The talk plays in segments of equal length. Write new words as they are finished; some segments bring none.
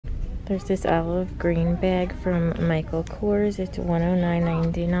There's this olive green bag from Michael Kors. It's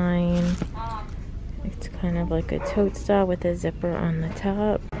 $109.99. It's kind of like a tote style with a zipper on the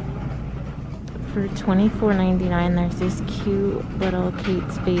top. For $24.99, there's this cute little Kate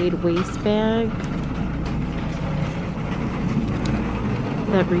Spade waist bag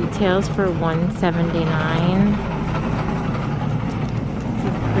that retails for $179. It's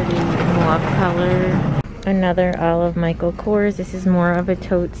a pretty mauve color. Another olive Michael Kors. This is more of a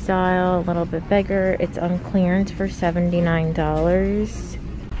tote style, a little bit bigger. It's on clearance for $79.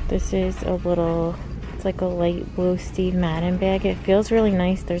 This is a little, it's like a light blue Steve Madden bag. It feels really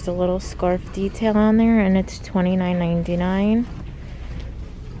nice. There's a little scarf detail on there, and it's $29.99.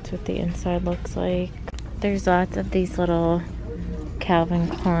 That's what the inside looks like. There's lots of these little Calvin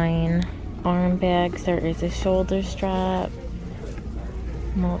Klein arm bags. There is a shoulder strap,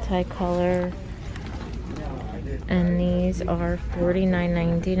 multicolor, and these are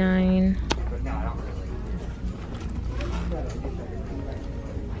 $49.99.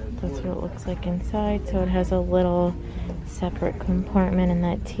 That's what it looks like inside. So it has a little separate compartment in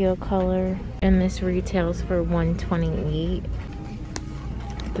that teal color, and this retails for $128.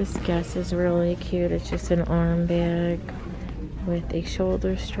 This guess is really cute. It's just an arm bag with a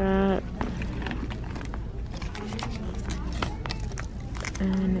shoulder strap,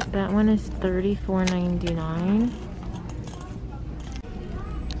 and that one is $34.99.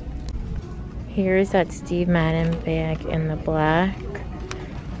 Here's that Steve Madden bag in the black.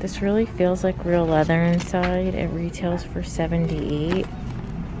 This really feels like real leather inside. It retails for $78,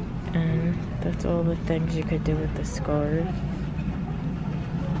 and that's all the things you could do with the scarf.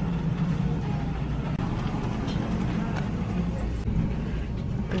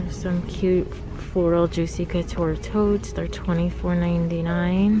 There's some cute floral Juicy Couture totes. They're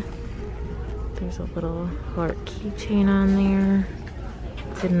 $24.99. There's a little heart keychain on there.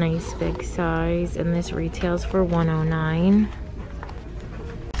 It's a nice big size, and this retails for $109.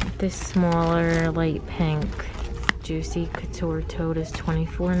 This smaller light pink Juicy Couture tote is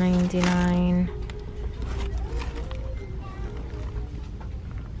 $24.99.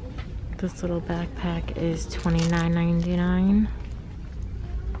 This little backpack is $29.99.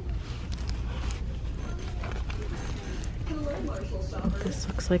 This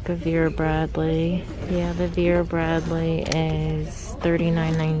looks like a Vera Bradley. Yeah, the Vera Bradley is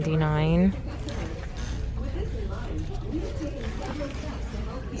 $39.99.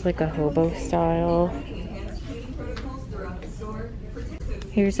 It's like a hobo style.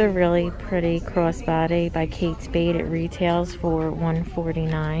 Here's a really pretty crossbody by Kate Spade. It retails for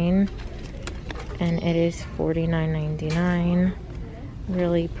 $149, and it is $49.99.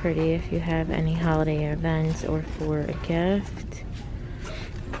 Really pretty if you have any holiday events or for a gift.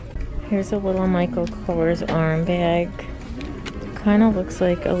 Here's a little Michael Kors arm bag. Kind of looks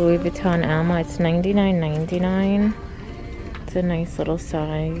like a Louis Vuitton Alma. It's $99.99. It's a nice little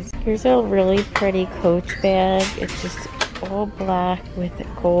size. Here's a really pretty Coach bag. It's just all black with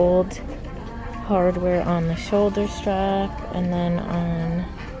gold hardware on the shoulder strap, and then on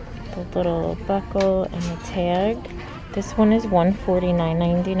the little buckle and the tag. This one is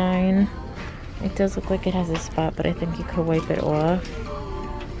 $149.99. It does look like it has a spot, but I think you could wipe it off.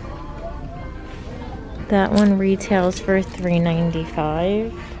 That one retails for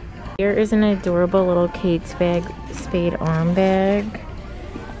 $3.95. Here is an adorable little Kate Spade arm bag.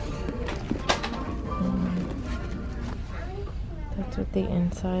 That's what the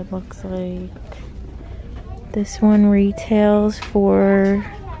inside looks like. This one retails for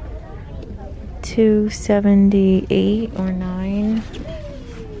 $278 or $9,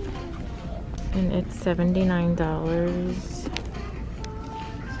 and it's $79.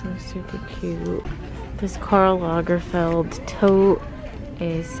 So super cute. This Karl Lagerfeld tote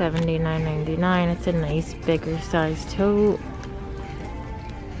is $79.99. It's a nice bigger size tote.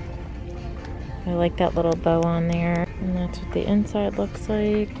 I like that little bow on there, and that's what the inside looks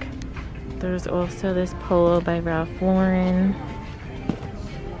like. There's also this polo by Ralph Lauren.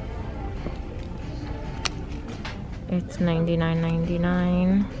 It's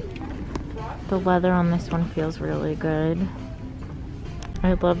 $99.99. The leather on this one feels really good.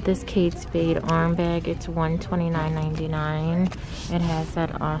 I love this Kate Spade arm bag. It's $129.99. It has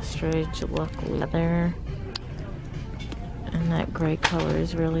that ostrich look leather, and that gray color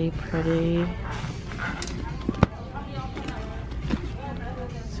is really pretty.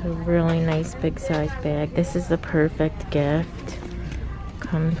 So really nice big size bag. This is the perfect gift.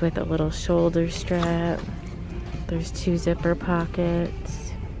 Comes with a little shoulder strap. There's 2 zipper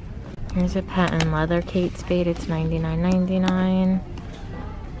pockets. Here's a patent leather Kate Spade. It's $99.99.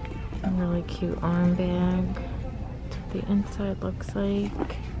 A really cute arm bag. That's what the inside looks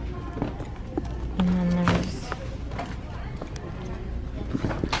like. And then there's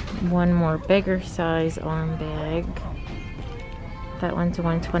one more bigger size arm bag. That one's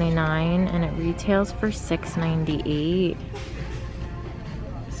 $129 and it retails for $6.98.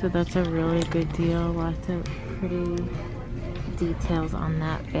 So that's a really good deal. Lots of pretty details on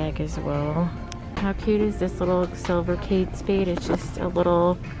that bag as well. How cute is this little silver Kate Spade? It's just a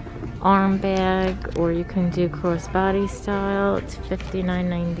little arm bag, or you can do crossbody style. It's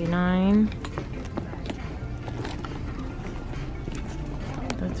 $59.99.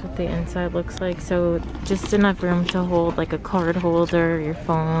 That's what the inside looks like. So just enough room to hold like a card holder, your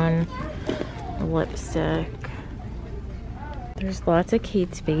phone, a lipstick. There's lots of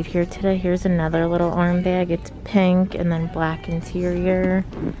Kate Spade here today. Here's another little arm bag. It's pink and then black interior.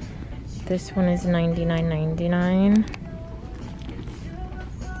 This one is $99.99.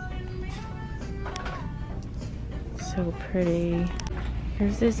 So pretty.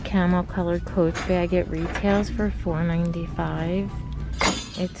 Here's this camel colored Coach bag. It retails for $4.95.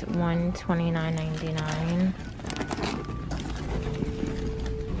 It's $129.99.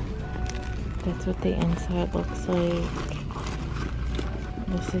 That's what the inside looks like.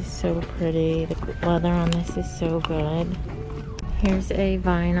 This is so pretty. The leather on this is so good. Here's a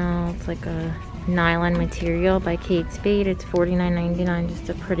vinyl. It's like a nylon material by Kate Spade. It's $49.99. Just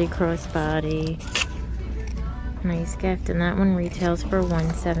a pretty crossbody. Nice gift. And that one retails for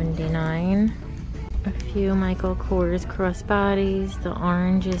 $179. A few Michael Kors crossbodies. The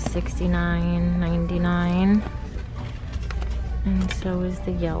orange is $69.99. And so is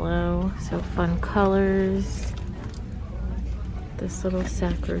the yellow. So fun colors. This little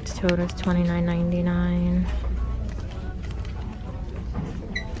sacred tote is $29.99.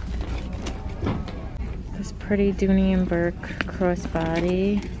 This pretty Dooney and Burke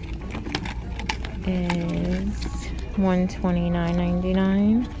crossbody is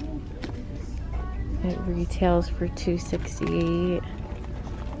 $129.99. It retails for $268.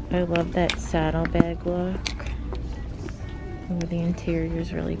 I love that saddlebag look. Oh, the interior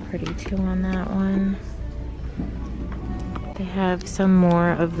is really pretty too on that one. They have some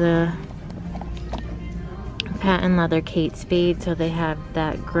more of the patent leather Kate Spade. So they have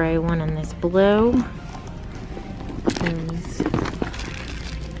that gray one and this blue. There's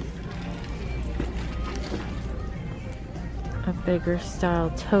a bigger style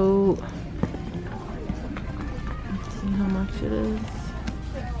tote. Let's see how much it is.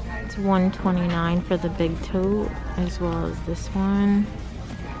 It's $129 for the big tote, as well as this one.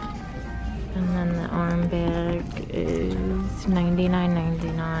 And then the arm bag is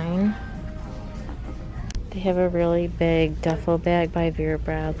 $99.99. They have a really big duffel bag by Vera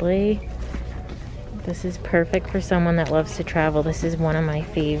Bradley. This is perfect for someone that loves to travel. This is one of my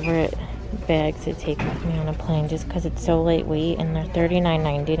favorite bags to take with me on a plane just because it's so lightweight, and they're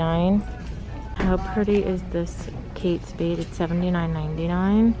 $39.99. How pretty is this Kate Spade? It's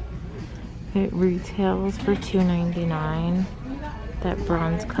 $79.99. It retails for $2.99. That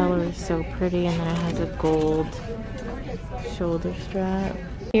bronze color is so pretty, and then it has a gold shoulder strap.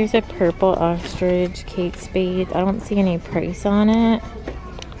 Here's a purple ostrich Kate Spade. I don't see any price on it.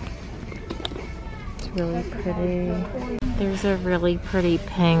 It's really pretty. There's a really pretty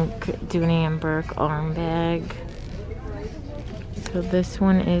pink Dooney and Burke arm bag. So this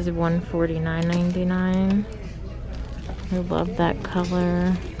one is $149.99. I love that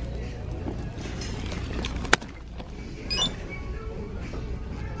color.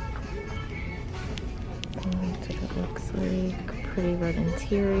 Pretty red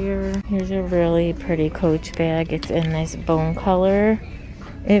interior. Here's a really pretty Coach bag. It's in this bone color.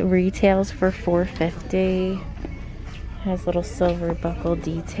 It retails for $450. Has little silver buckle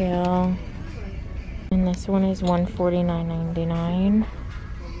detail. And this one is $149.99.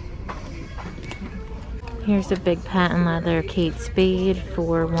 Here's a big patent leather Kate Spade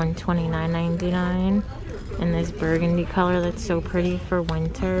for $129.99. In this burgundy color that's so pretty for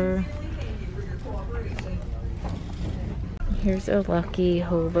winter. Here's a Lucky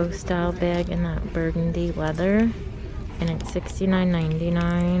hobo style bag in that burgundy leather, and it's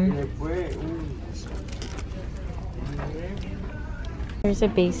 $69.99. Here's a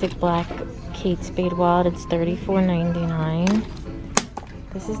basic black Kate Spade wallet. It's $34.99.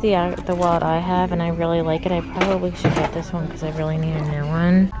 This is the wallet I have, and I really like it. I probably should get this one because I really need a new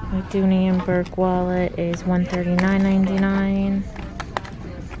one. My Dooney and Burke wallet is $139.99.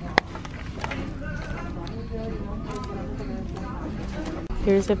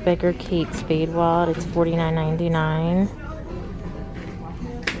 Here's a bigger Kate Spade wallet. It's $49.99.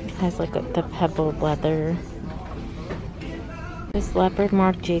 It has like the pebbled leather. This leopard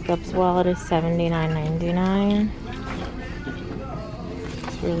Marc Jacobs wallet is $79.99.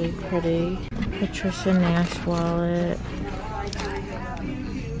 It's really pretty. Patricia Nash wallet.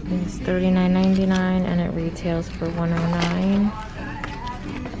 It's $39.99 and it retails for $109.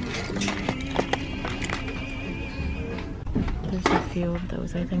 There's a few of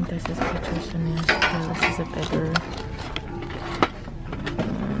those. I think this is Patricia Nash too. This is a bigger.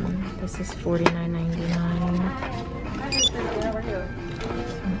 This is $49.99.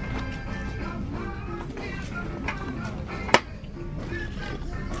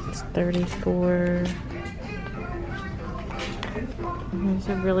 It's $34. Here's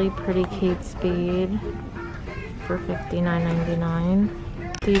a really pretty Kate Spade for $59.99.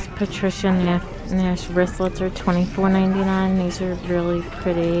 These Patricia Nash wristlets are $24.99. These are really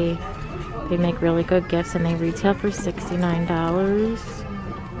pretty. They make really good gifts and they retail for $69.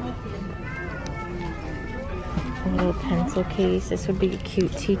 A little pencil case. This would be a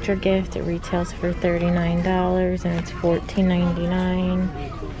cute teacher gift. It retails for $39 and it's $14.99.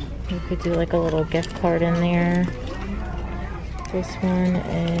 You could do like a little gift card in there. This one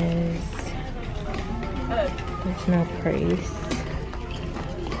is, there's no price.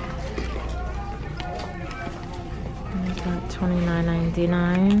 I got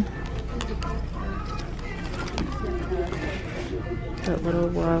 $29.99. That little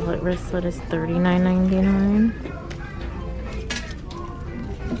wallet wristlet is $39.99.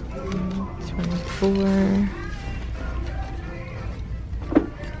 24.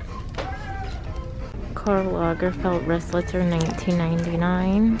 Karl Lagerfeld wristlets are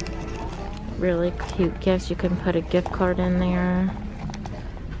 $19.99. Really cute gifts. You can put a gift card in there.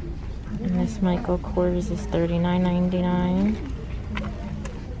 And this Michael Kors is $39.99.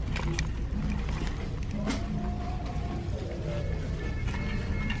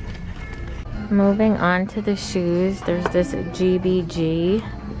 Moving on to the shoes, there's this GBG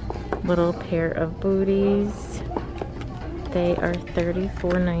little pair of booties. They are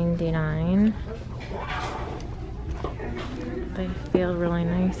 $34.99. They feel really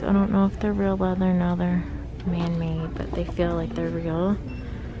nice. I don't know if they're real leather. No, they're man-made, but they feel like they're real.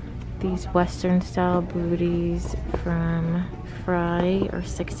 These Western style booties from Fry are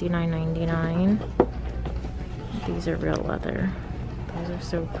 $69.99. These are real leather. Those are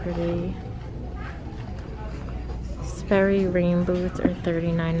so pretty. Sperry rain boots are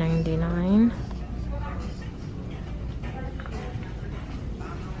 $39.99.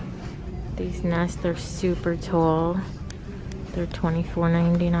 These Nest, they're super tall. They're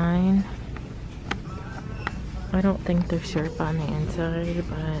 $24.99. I don't think they're sharp on the inside,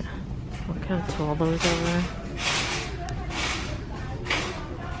 but look how tall those are.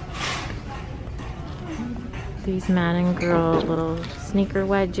 These Madden Girl little sneaker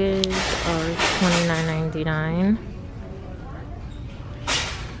wedges are $29.99.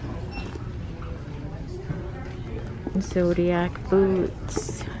 Zodiac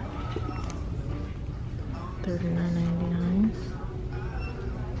boots, $39.99.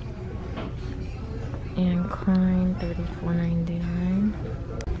 And Klein, $34.99.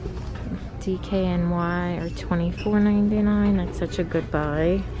 DKNY are $24.99. That's such a good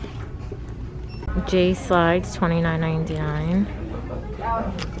buy. J Slides, $29.99.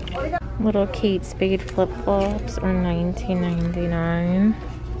 Little Kate Spade flip-flops are $19.99.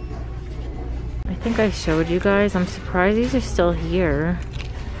 I think I showed you guys. I'm surprised these are still here.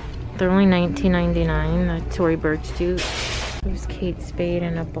 They're only $19.99. The Tory Burch dupe. There's Kate Spade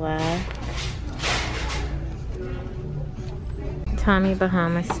in a black. Tommy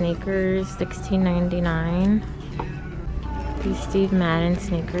Bahama sneakers, $16.99. These Steve Madden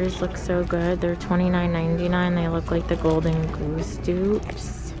sneakers look so good. They're $29.99. They look like the Golden Goose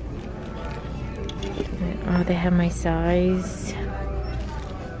dupes. Oh, they have my size.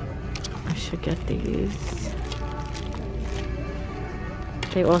 I should get these.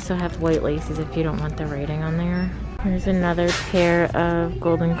 They also have white laces if you don't want the writing on there. Here's another pair of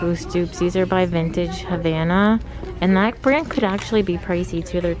Golden Goose dupes. These are by Vintage Havana. And that brand could actually be pricey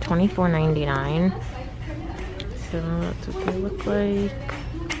too. They're $24.99. So that's what they look like.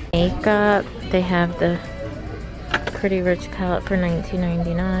 Makeup. They have the Pretty Rich palette for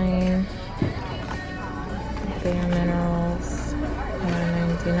 $19.99. Bare Minerals,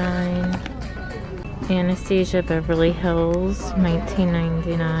 $9.99. Anastasia Beverly Hills,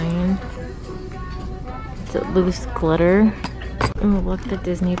 $19.99. It's a loose glitter. Oh, look, the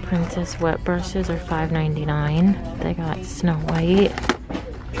Disney Princess wet brushes are $5.99. They got Snow White,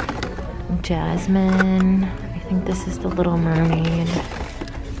 Jasmine. I think this is the Little Mermaid.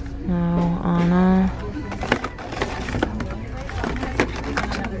 No, Anna.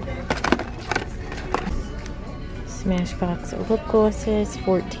 Smashbox lip glosses,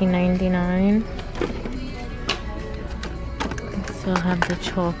 $14.99. Still have the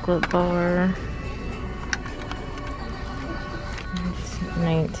chocolate bar.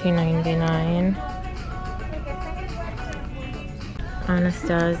 $19.99.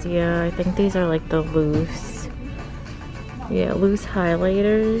 Anastasia, I think these are like the loose. Yeah, loose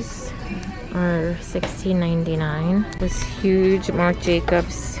highlighters are $16.99. This huge Marc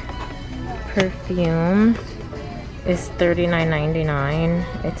Jacobs perfume is $39.99.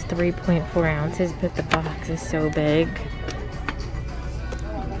 It's 3.4 ounces, but the box is so big.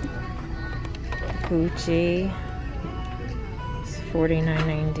 Gucci is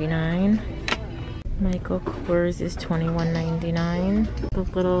 $49.99. Michael Kors is $21.99. The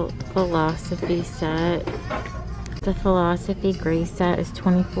little Philosophy set. The Philosophy Gray set is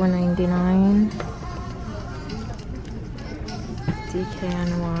 $24.99.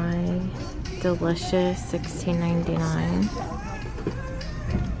 DKNY Delicious $16.99.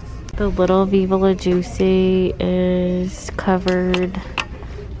 The little Viva La Juicy is covered.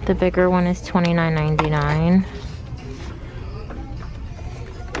 The bigger one is $29.99.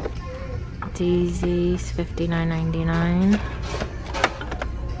 DZ's $59.99.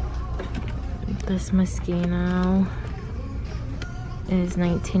 This Moschino is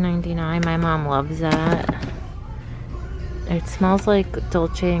 $19.99. My mom loves that. It smells like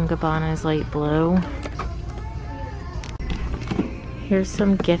Dolce & Gabbana's light blue. Here's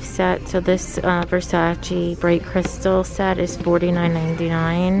some gift sets. So this Versace Bright Crystal set is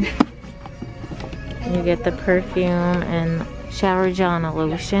 $49.99. You get the perfume and shower gel and a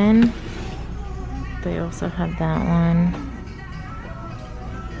lotion. They also have that one.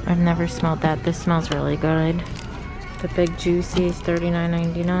 I've never smelled that. This smells really good. The Big Juicy is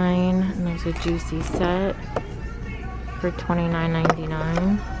 $39.99. And there's a Juicy set for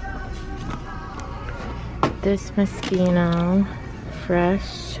 $29.99. This Moschino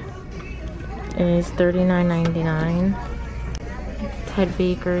Fresh is $39.99. Ted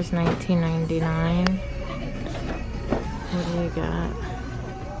Baker's $19.99. What do you got?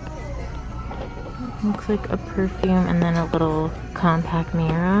 Looks like a perfume and then a little compact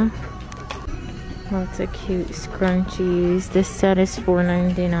mirror. Lots of cute scrunchies. This set is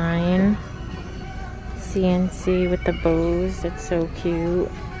 $4.99. CNC with the bows. It's so cute.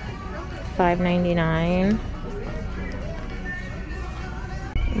 $5.99.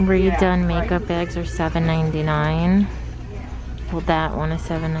 Redone makeup bags are $7.99. Well, that one is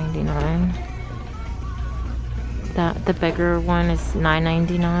 $7.99. The bigger one is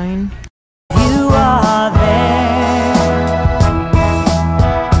 $9.99. You are there.